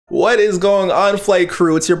What is going on, Flight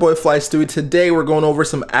Crew? It's your boy Fly Stewie. Today we're going over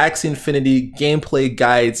some Axie Infinity gameplay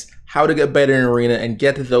guides, how to get better in Arena and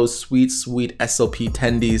get those sweet SLP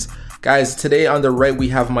tendies. Guys, today on the right we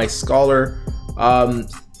have my Scholar,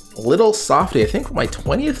 Little Softy, I think my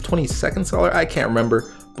 20th, 22nd Scholar, I can't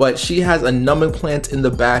remember. But she has a Numbing Plant in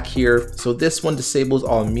the back here. So this one disables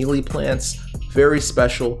all melee plants, very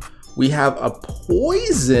special. We have a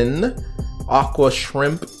Poison Aqua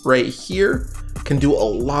Shrimp right here. Can do a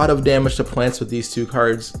lot of damage to plants with these two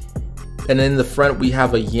cards. And in the front we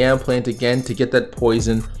have a Yam Plant again to get that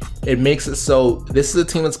poison. It makes it so this is a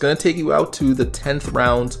team that's going to take you out to the 10th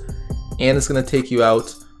round, and it's going to take you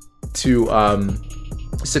out to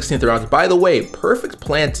 16th round. By the way, perfect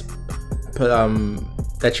plant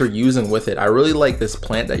that you're using with it. I really like this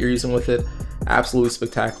plant that you're using with it. Absolutely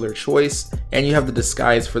spectacular choice. And you have the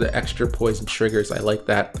disguise for the extra poison triggers. I like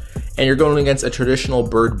that. And you're going against a traditional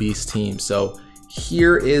bird beast team. So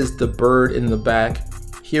here is the bird in the back.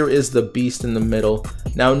 Here is the beast in the middle.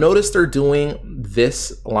 Now notice they're doing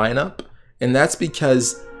this lineup, and that's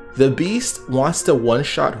because the beast wants to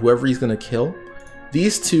one-shot whoever he's gonna kill.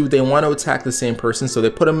 These two, they want to attack the same person, so they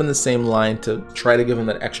put them in the same line to try to give them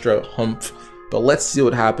that extra humph. But let's see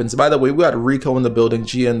what happens. By the way, we got Rico in the building,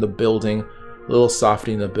 Gia in the building, Little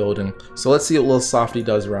Softy in the building. So let's see what Little Softy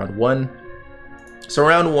does round one. So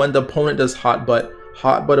round one, the opponent does Hot Butt.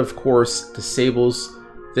 Hot Butt, of course, disables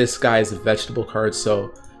this guy's vegetable card.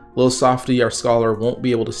 So Little Softy, our Scholar, won't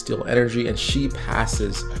be able to steal energy, and she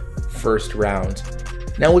passes first round.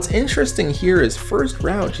 Now what's interesting here is first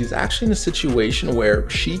round, she's actually in a situation where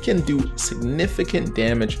she can do significant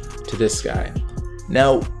damage to this guy.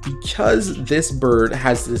 Now, because this bird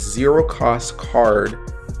has this zero cost card,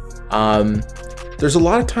 there's a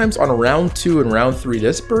lot of times on round two and round three,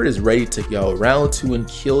 this bird is ready to go. Round two and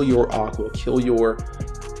kill your Aqua, kill your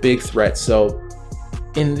big threat. So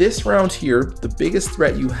in this round here, the biggest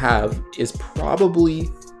threat you have is probably,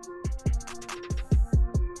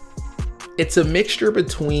 it's a mixture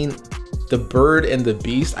between the bird and the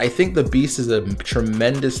beast. I think the beast is a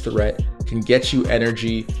tremendous threat, can get you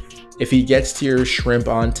energy. If he gets to your shrimp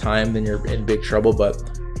on time, then you're in big trouble.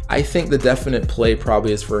 But I think the definite play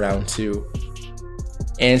probably is for round two.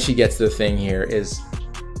 And she gets the thing here is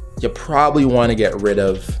you probably want to get rid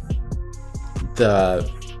of the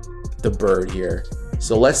bird here.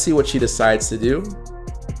 So let's see what she decides to do.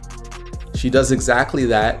 She does exactly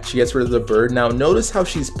that. She gets rid of the bird. Now notice how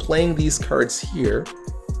she's playing these cards here.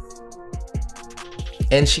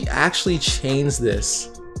 And she actually chains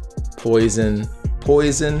this. Poison,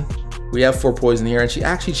 poison. We have 4 poison here, and she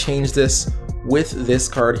actually changed this with this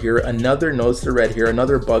card here. Another Notice the Red here,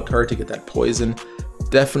 another bug card to get that poison.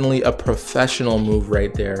 Definitely a professional move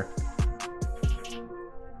right there.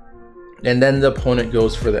 And then the opponent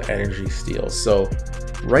goes for the energy steal. So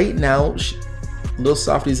right now, Little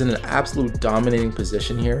Softy's in an absolute dominating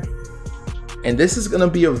position here. And this is gonna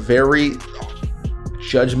be a very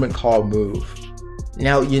judgment call move.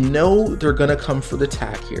 Now, you know they're gonna come for the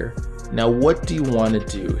attack here. Now, what do you want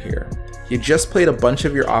to do here? You just played a bunch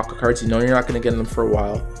of your Aqua cards. You know you're not going to get them for a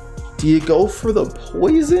while. Do you go for the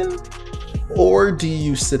poison, or do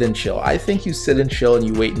you sit and chill? I think you sit and chill and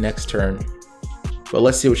you wait next turn. But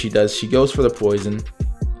let's see what she does. She goes for the poison.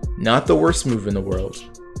 Not the worst move in the world.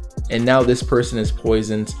 And now this person is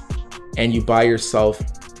poisoned, and you buy yourself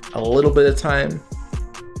a little bit of time.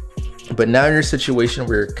 But now you're in a situation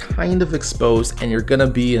where you're kind of exposed, and you're going to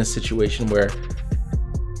be in a situation where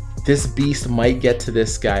this beast might get to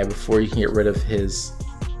this guy before you can get rid of his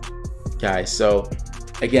guy. So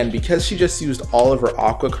again, because she just used all of her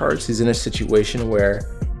Aqua cards, she's in a situation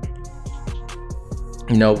where,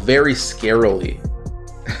 you know, very scarily,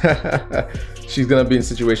 she's gonna be in a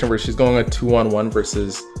situation where she's going a 2-on-1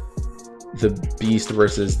 versus the beast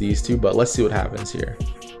versus these two. But let's see what happens here.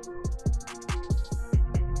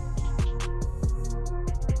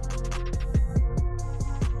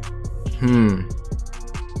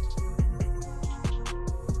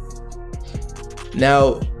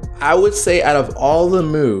 Now, I would say out of all the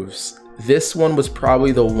moves, this one was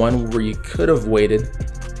probably the one where you could have waited.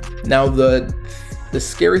 Now, the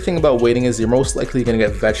scary thing about waiting is you're most likely going to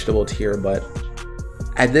get vegetabled here, but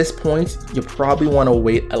at this point, you probably want to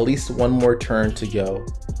wait at least one more turn to go.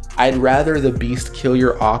 I'd rather the beast kill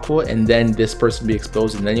your Aqua and then this person be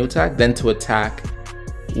exposed and then you attack, than to attack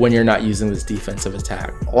when you're not using this defensive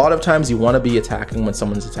attack. A lot of times you want to be attacking when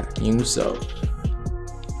someone's attacking you, so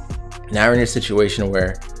now you're in a situation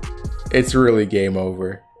where it's really game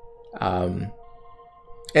over. And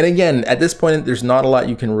again, at this point, there's not a lot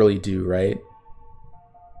you can really do, right?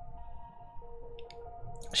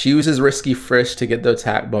 She uses Risky Frisk to get the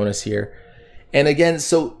attack bonus here. And again,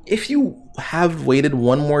 so if you have waited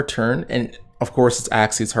one more turn, and of course it's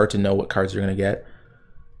Axie, it's hard to know what cards you're going to get.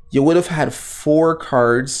 You would have had 4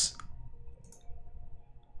 cards.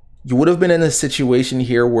 You would have been in a situation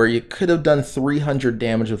here where you could have done 300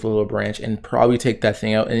 damage with Little Branch and probably take that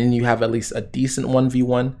thing out, and then you have at least a decent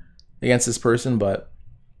 1v1 against this person. But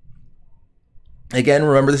again,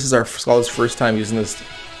 remember, this is our Scholar's first time using this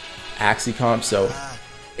Axie comp, so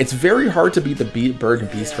it's very hard to beat the Bird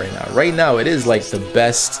and Beast right now. Right now, it is like the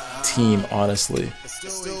best team, honestly.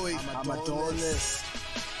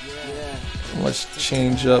 Let's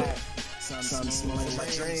change up.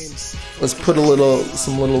 Let's put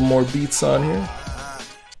some little more beats on here.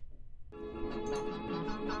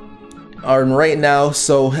 And right now,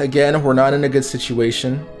 so again, we're not in a good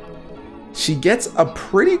situation. She gets a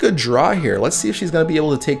pretty good draw here. Let's see if she's gonna be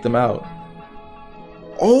able to take them out.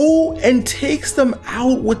 Oh, and takes them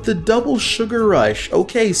out with the double Sugar Rush.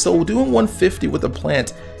 Okay, so doing 150 with a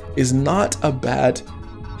plant is not a bad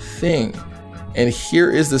thing. And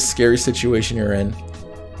here is the scary situation you're in.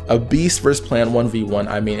 A beast versus plant 1v1.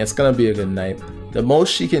 I mean, it's gonna be a good night. The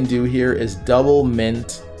most she can do here is double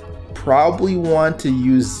mint. Probably want to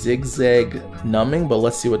use zigzag numbing, but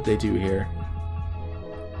let's see what they do here.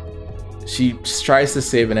 She tries to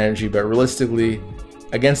save an energy, but realistically,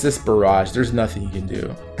 against this barrage, there's nothing you can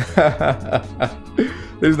do.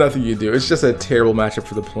 There's nothing you can do. It's just a terrible matchup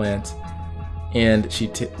for the plant, and she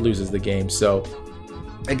loses the game. So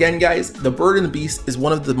again, guys, the Bird and the Beast is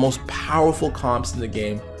one of the most powerful comps in the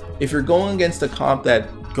game. If you're going against a comp that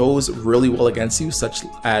goes really well against you, such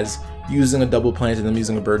as using a double plant and then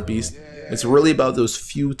using a Bird Beast, it's really about those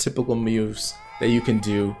few typical moves that you can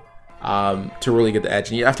do to really get the edge.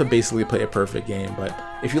 And you have to basically play a perfect game. But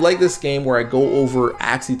if you like this game where I go over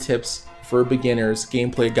Axie tips for beginners,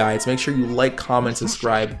 gameplay guides, make sure you like, comment,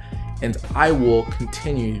 subscribe, and I will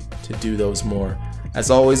continue to do those more.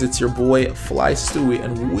 As always, it's your boy Fly Stewie,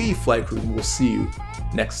 and we Flight Crew will see you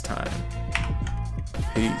next time.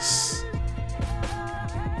 Peace.